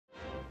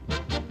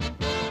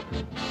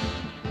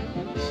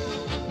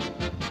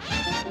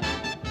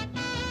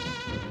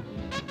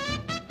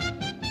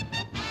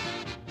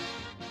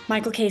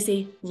Michael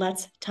Casey,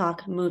 let's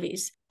talk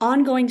movies.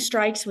 Ongoing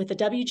strikes with the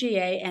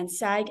WGA and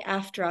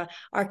SAG-AFTRA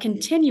are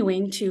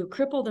continuing to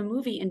cripple the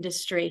movie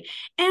industry.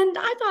 And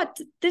I thought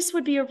this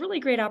would be a really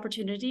great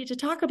opportunity to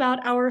talk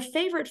about our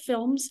favorite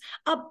films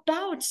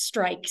about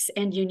strikes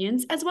and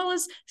unions, as well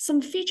as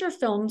some feature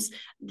films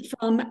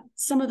from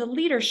some of the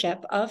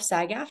leadership of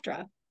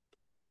SAG-AFTRA.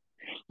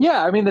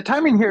 Yeah, I mean the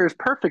timing here is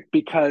perfect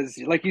because,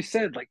 like you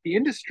said, like the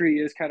industry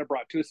is kind of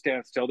brought to a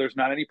standstill. There's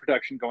not any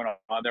production going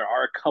on. There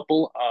are a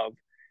couple of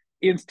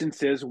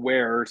instances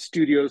where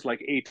studios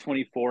like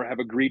A24 have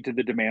agreed to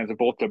the demands of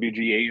both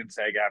WGA and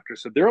SAG-AFTRA,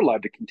 so they're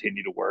allowed to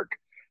continue to work.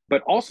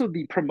 But also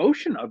the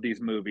promotion of these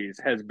movies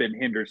has been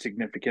hindered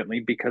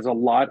significantly because a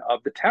lot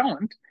of the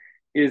talent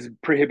is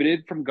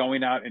prohibited from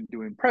going out and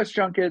doing press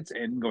junkets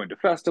and going to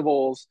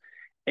festivals.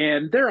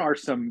 And there are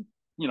some,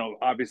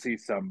 obviously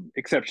some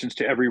exceptions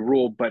to every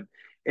rule, but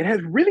it has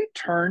really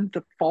turned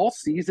the fall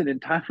season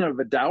into kind of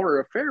a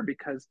dour affair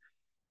because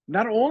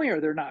not only are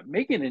they not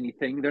making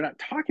anything, they're not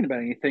talking about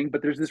anything,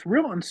 but there's this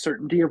real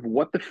uncertainty of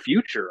what the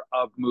future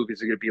of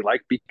movies are going to be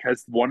like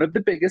because one of the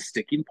biggest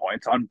sticking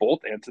points on both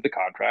ends of the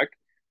contract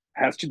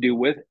has to do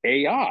with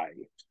AI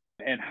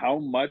and how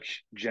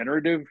much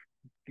generative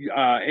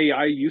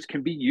AI use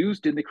can be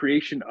used in the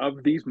creation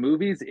of these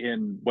movies,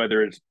 in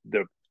whether it's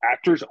the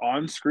actors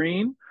on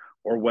screen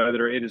or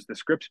whether it is the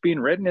scripts being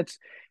written. It's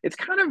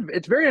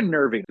very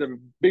unnerving. The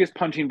biggest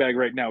punching bag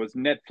right now is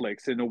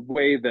Netflix in a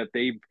way that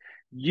they've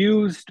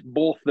used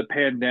both the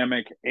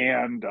pandemic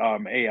and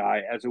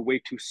AI as a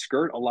way to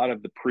skirt a lot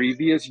of the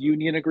previous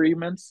union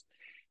agreements.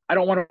 I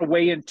don't want to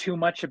weigh in too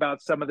much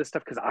about some of this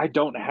stuff because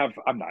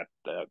I'm not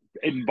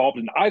involved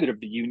in either of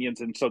the unions.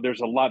 And so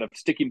there's a lot of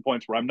sticking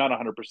points where I'm not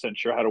 100%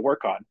 sure how to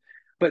work on.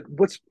 But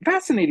what's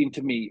fascinating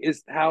to me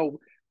is how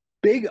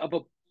big of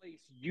a place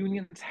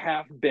unions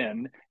have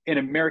been in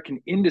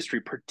American industry,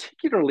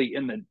 particularly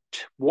in the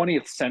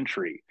 20th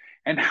century,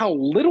 and how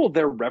little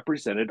they're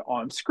represented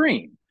on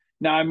screen.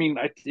 Now, I mean,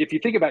 if you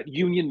think about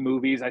union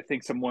movies, I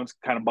think someone's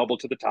kind of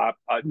bubbled to the top.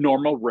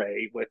 Norma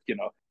Rae with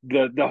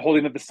the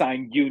holding of the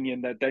sign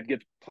union that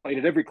gets played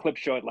at every clip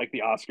show at like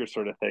the Oscars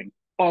sort of thing.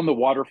 On the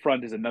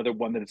Waterfront is another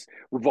one that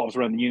revolves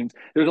around the unions.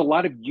 There's a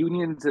lot of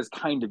unions as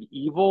kind of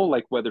evil,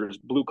 like whether it's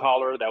Blue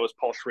Collar, that was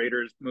Paul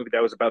Schrader's movie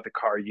that was about the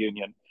car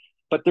union.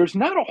 But there's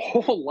not a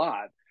whole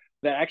lot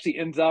that actually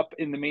ends up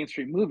in the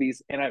mainstream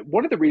movies. And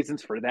one of the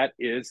reasons for that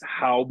is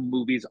how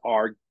movies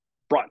are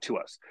brought to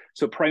us.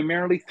 So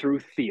primarily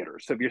through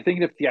theaters. So if you're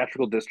thinking of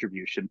theatrical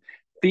distribution,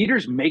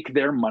 theaters make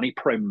their money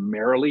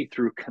primarily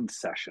through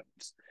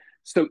concessions.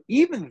 So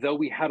even though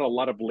we had a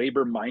lot of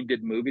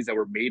labor-minded movies that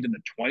were made in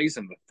the 20s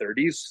and the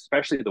 30s,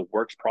 especially the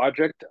Works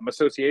Project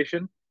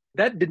Association,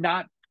 that did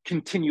not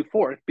continue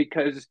forth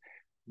because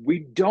we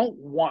don't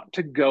want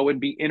to go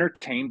and be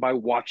entertained by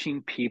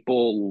watching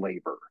people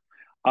labor.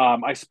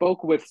 I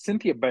spoke with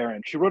Cynthia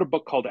Barron. She wrote a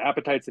book called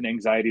Appetites and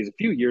Anxieties a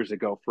few years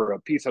ago for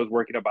a piece I was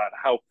working about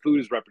how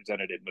food is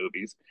represented in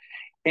movies.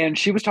 And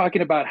she was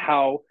talking about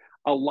how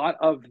a lot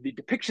of the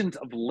depictions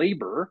of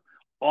labor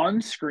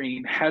on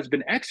screen has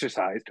been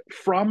exercised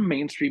from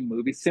mainstream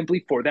movies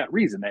simply for that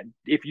reason. That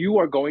if you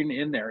are going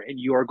in there and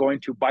you are going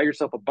to buy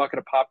yourself a bucket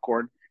of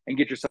popcorn and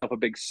get yourself a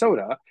big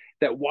soda,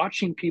 that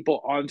watching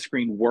people on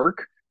screen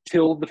work,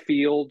 till the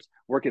fields,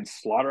 work in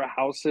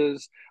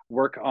slaughterhouses,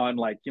 work on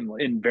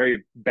in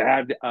very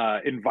bad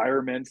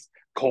environments,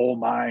 coal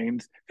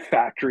mines,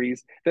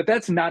 factories,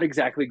 that's not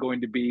exactly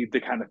going to be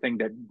the kind of thing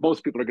that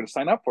most people are going to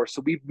sign up for.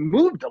 So we've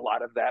moved a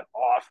lot of that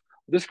off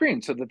the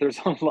screen so that there's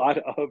a lot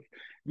of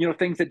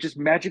things that just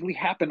magically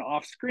happen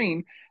off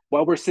screen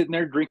while we're sitting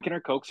there drinking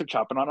our cokes or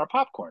chopping on our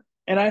popcorn.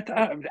 And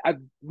I've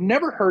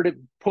never heard it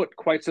put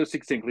quite so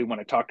succinctly when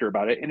I talk to her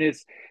about it. And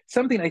it's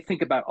something I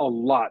think about a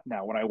lot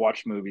now when I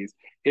watch movies,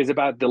 is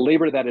about the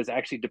labor that is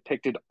actually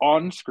depicted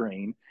on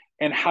screen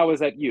and how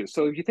is that used.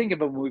 So if you think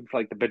of a movie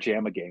like The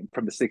Pajama Game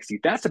from the 60s,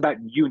 that's about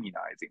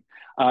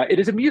unionizing. It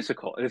is a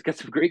musical. It's got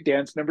some great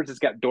dance numbers. It's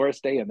got Doris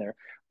Day in there.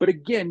 But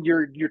again,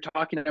 you're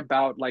talking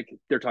about, like,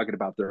 they're talking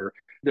about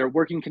their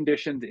working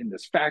conditions in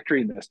this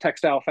factory, in this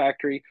textile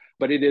factory,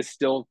 but it is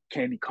still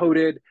candy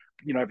coated.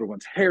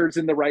 Everyone's hair's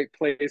in the right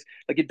place.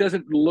 Like, it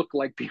doesn't look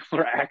like people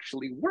are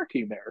actually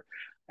working there,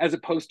 as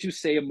opposed to,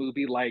 say, a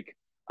movie like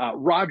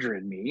Roger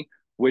and Me,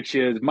 which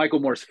is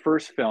Michael Moore's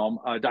first film,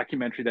 a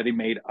documentary that he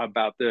made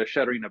about the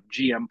shuttering of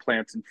GM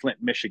plants in Flint,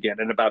 Michigan,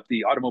 and about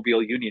the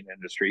automobile union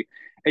industry.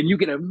 And you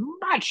get a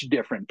much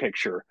different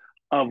picture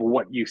of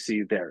what you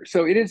see there.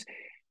 So it is,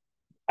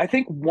 I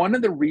think, one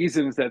of the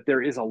reasons that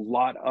there is a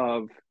lot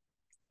of,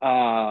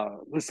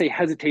 let's say,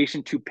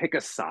 hesitation to pick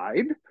a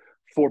side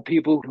for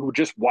people who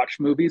just watch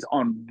movies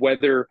on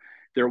whether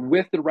they're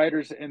with the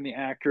writers and the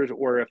actors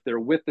or if they're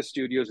with the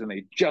studios and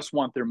they just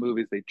want their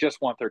movies, they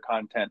just want their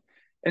content.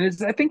 And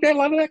I think that a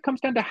lot of that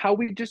comes down to how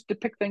we just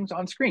depict things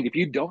on screen. If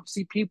you don't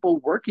see people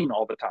working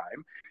all the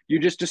time, you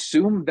just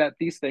assume that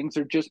these things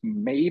are just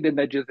made and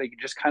they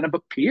just kind of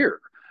appear.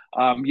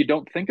 You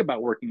don't think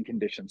about working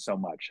conditions so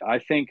much. I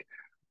think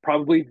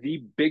probably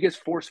the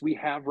biggest force we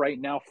have right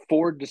now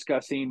for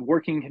discussing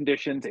working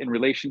conditions and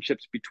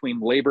relationships between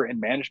labor and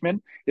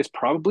management is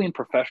probably in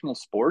professional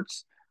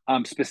sports,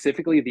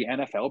 specifically the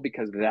NFL,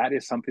 because that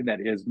is something that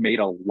has made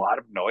a lot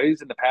of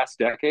noise in the past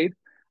decade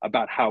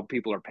about how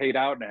people are paid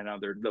out and how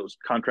those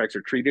contracts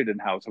are treated and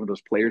how some of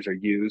those players are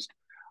used.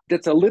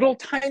 That's a little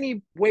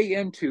tiny way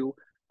into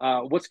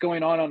what's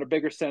going on a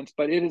bigger sense,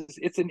 but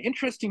it's an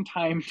interesting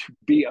time to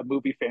be a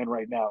movie fan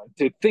right now,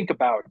 to think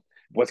about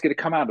what's going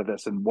to come out of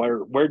this and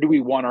where do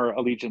we want our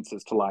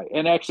allegiances to lie.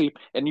 And actually,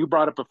 and you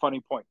brought up a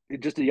funny point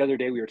just the other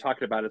day, we were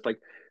talking about it, like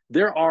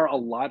there are a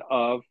lot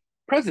of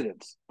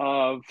presidents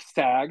of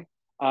SAG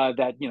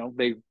that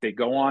they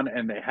go on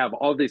and they have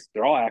all these,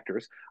 they're all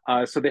actors,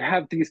 so they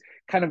have these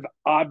kind of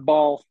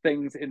oddball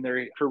things in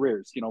their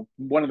careers.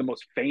 One of the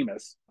most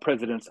famous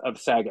presidents of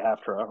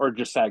SAG-AFTRA, or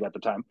just SAG at the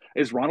time,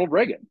 is Ronald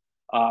Reagan,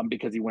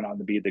 because he went on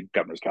to be the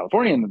governor of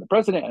California and then the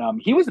president.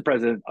 He was the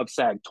president of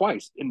SAG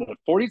twice, in the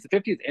 40s, the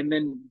 50s, and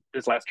then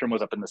his last term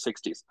was up in the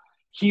 60s.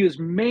 He was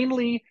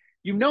mainly,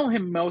 you know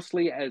him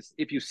mostly as,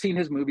 if you've seen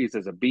his movies,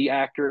 as a B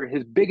actor.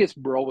 His biggest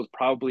role was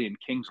probably in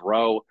King's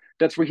Row.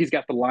 That's where he's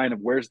got the line of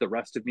 "Where's the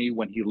rest of me?"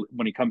 when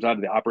he comes out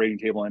of the operating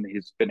table and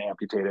he's been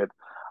amputated.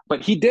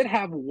 But he did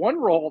have one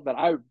role that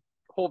I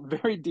hold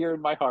very dear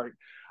in my heart,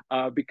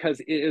 because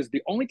it is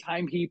the only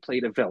time he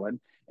played a villain,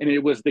 and it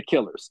was The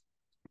Killers.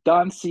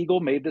 Don Siegel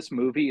made this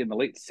movie in the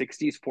late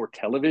 60s for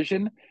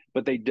television,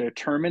 but they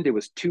determined it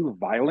was too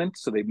violent,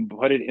 so they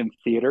put it in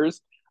theaters.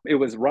 It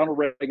was Ronald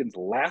Reagan's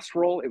last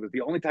role. It was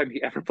the only time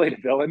he ever played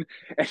a villain,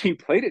 and he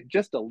played it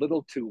just a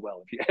little too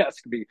well, if you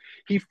ask me.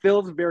 He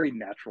feels very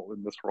natural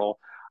in this role.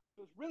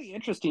 It was really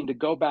interesting to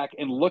go back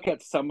and look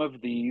at some of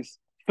these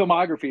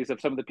filmographies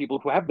of some of the people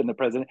who have been the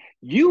president.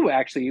 You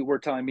actually were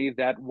telling me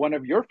that one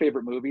of your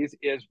favorite movies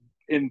is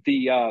in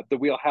the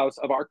wheelhouse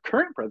of our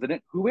current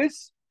president, who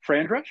is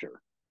Fran Drescher.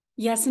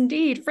 Yes,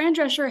 indeed. Fran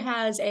Drescher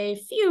has a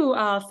few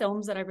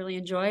films that I really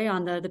enjoy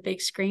on the big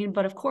screen,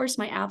 but of course,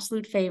 my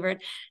absolute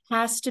favorite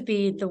has to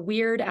be the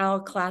Weird Al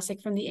classic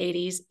from the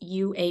 80s,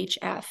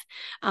 UHF.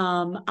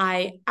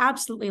 I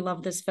absolutely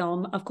love this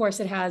film. Of course,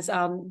 it has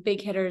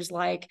big hitters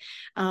like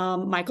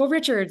Michael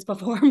Richards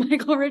before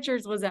Michael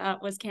Richards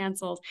was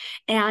canceled,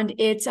 and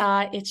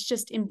it's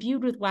just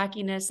imbued with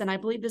wackiness. And I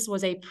believe this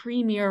was a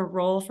premiere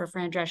role for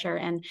Fran Drescher,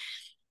 and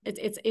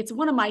it's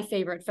one of my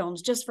favorite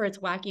films just for its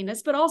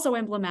wackiness, but also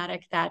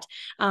emblematic that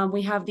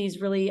we have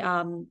these really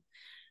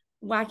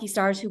wacky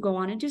stars who go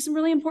on and do some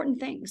really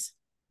important things.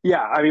 Yeah,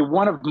 I mean,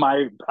 one of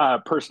my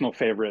personal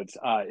favorites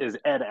is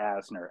Ed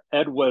Asner.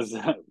 Ed was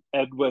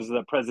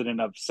the president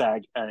of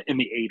SAG in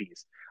the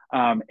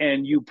 80s.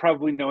 And you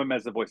probably know him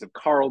as the voice of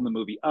Carl in the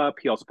movie Up.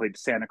 He also played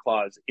Santa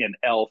Claus in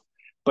Elf.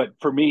 But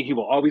for me, he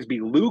will always be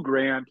Lou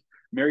Grant,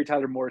 Mary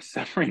Tyler Moore's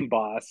suffering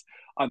boss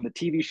on the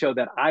TV show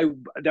that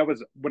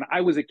was when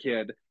I was a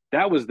kid.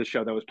 That was the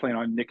show that was playing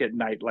on Nick at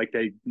Night, like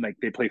they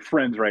play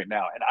Friends right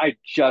now. And I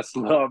just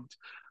loved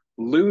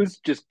Lou's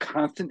just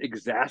constant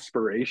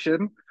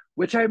exasperation,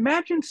 which I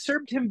imagine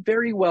served him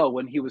very well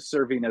when he was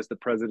serving as the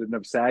president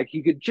of SAG.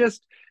 He could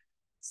just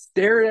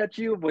stare at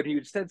you when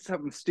he said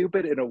something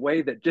stupid in a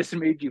way that just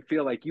made you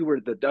feel like you were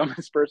the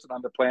dumbest person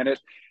on the planet.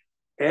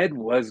 Ed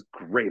was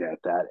great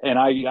at that. And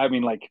I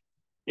mean, like,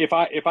 if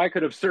I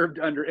could have served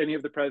under any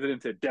of the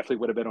presidents, it definitely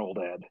would have been old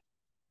Ed.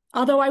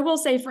 Although I will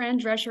say Fran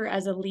Drescher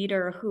as a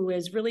leader who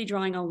is really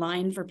drawing a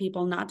line for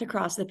people not to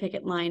cross the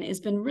picket line has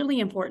been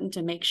really important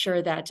to make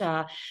sure that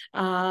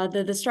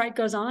the strike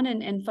goes on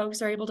and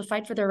folks are able to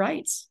fight for their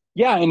rights.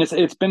 Yeah, and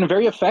it's been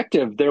very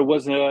effective. There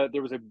was a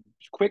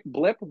quick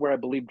blip where I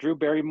believe Drew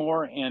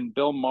Barrymore and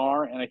Bill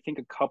Maher and I think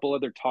a couple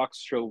other talk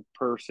show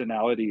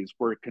personalities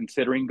were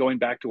considering going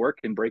back to work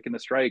and breaking the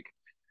strike.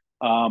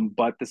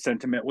 But the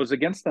sentiment was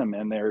against them,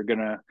 and they're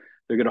gonna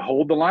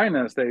hold the line,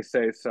 as they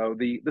say. So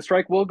the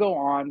strike will go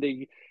on.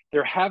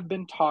 There have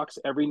been talks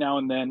every now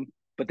and then,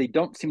 but they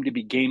don't seem to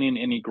be gaining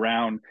any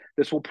ground.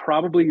 This will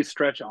probably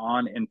stretch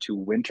on into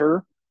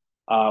winter,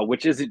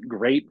 which isn't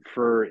great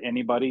for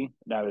anybody.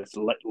 That is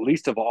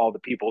least of all the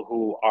people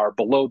who are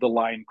below the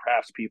line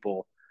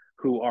craftspeople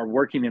who are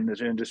working in this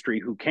industry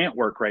who can't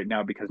work right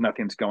now because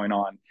nothing's going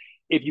on.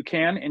 If you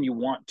can and you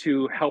want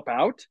to help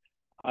out,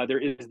 there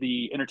is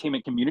the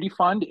Entertainment Community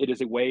Fund. It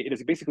is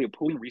basically a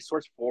pooling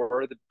resource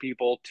for the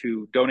people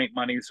to donate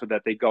money so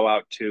that they go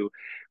out to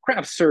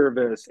craft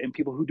service and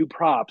people who do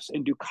props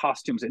and do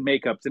costumes and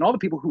makeups and all the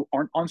people who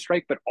aren't on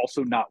strike but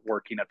also not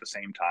working at the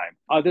same time.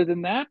 Other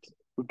than that,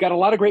 we've got a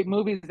lot of great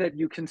movies that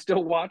you can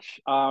still watch,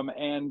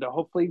 and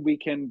hopefully we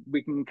can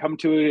come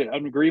to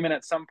an agreement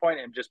at some point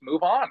and just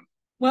move on.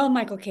 Well,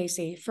 Michael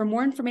Casey, for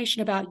more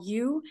information about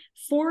you,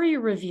 for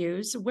your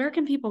reviews, where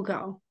can people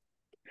go?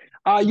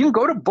 You can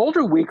go to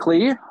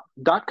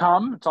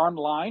boulderweekly.com. It's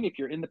online. If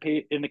you're in the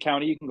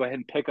county, you can go ahead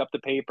and pick up the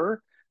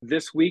paper.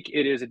 This week,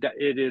 it is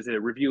a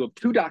review of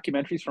two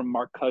documentaries from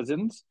Mark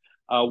Cousins.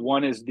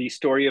 One is The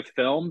Story of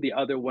Film. The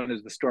other one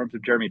is The Storms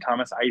of Jeremy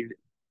Thomas.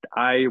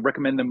 I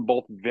recommend them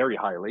both very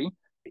highly.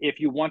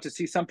 If you want to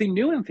see something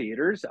new in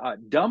theaters,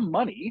 Dumb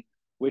Money,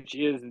 which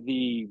is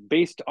the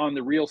based on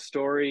the real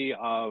story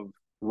of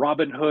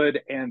Robin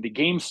Hood and the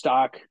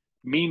GameStop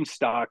meme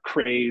stock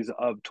craze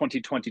of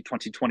 2020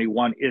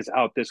 2021 is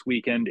out this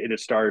weekend. It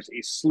stars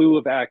a slew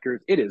of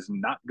actors. It is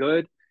not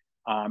good.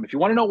 If you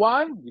want to know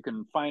why, you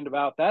can find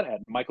about that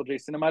at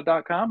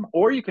michaeljcinema.com,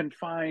 or you can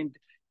find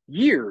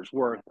years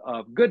worth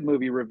of good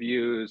movie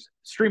reviews,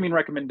 streaming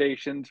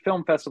recommendations,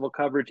 film festival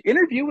coverage,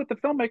 interview with the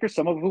filmmakers,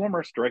 some of whom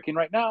are striking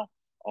right now.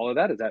 All of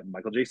that is at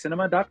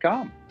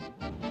michaeljcinema.com.